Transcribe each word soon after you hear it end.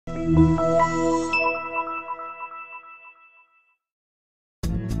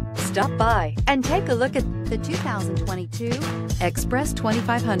Stop by and take a look at the 2022 Express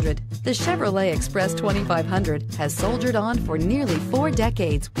 2500. The Chevrolet Express 2500 has soldiered on for nearly 4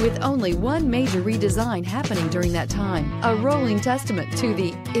 decades with only one major redesign happening during that time, a rolling testament to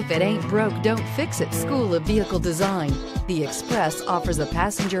the "if it ain't broke, don't fix it" school of vehicle design. The Express offers a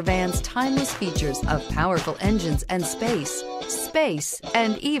passenger van's timeless features of powerful engines and space,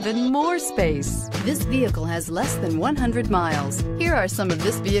 and even more space. This vehicle has less than 100 miles. Here are some of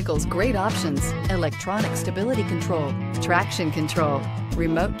this vehicle's great options: electronic stability control, traction control,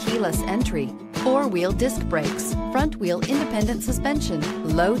 remote keyless entry, 4-wheel disc brakes, front wheel independent suspension,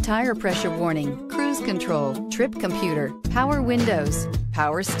 low tire pressure warning, cruise control, trip computer, power windows,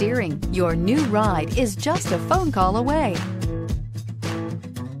 power steering. Your new ride is just a phone call away.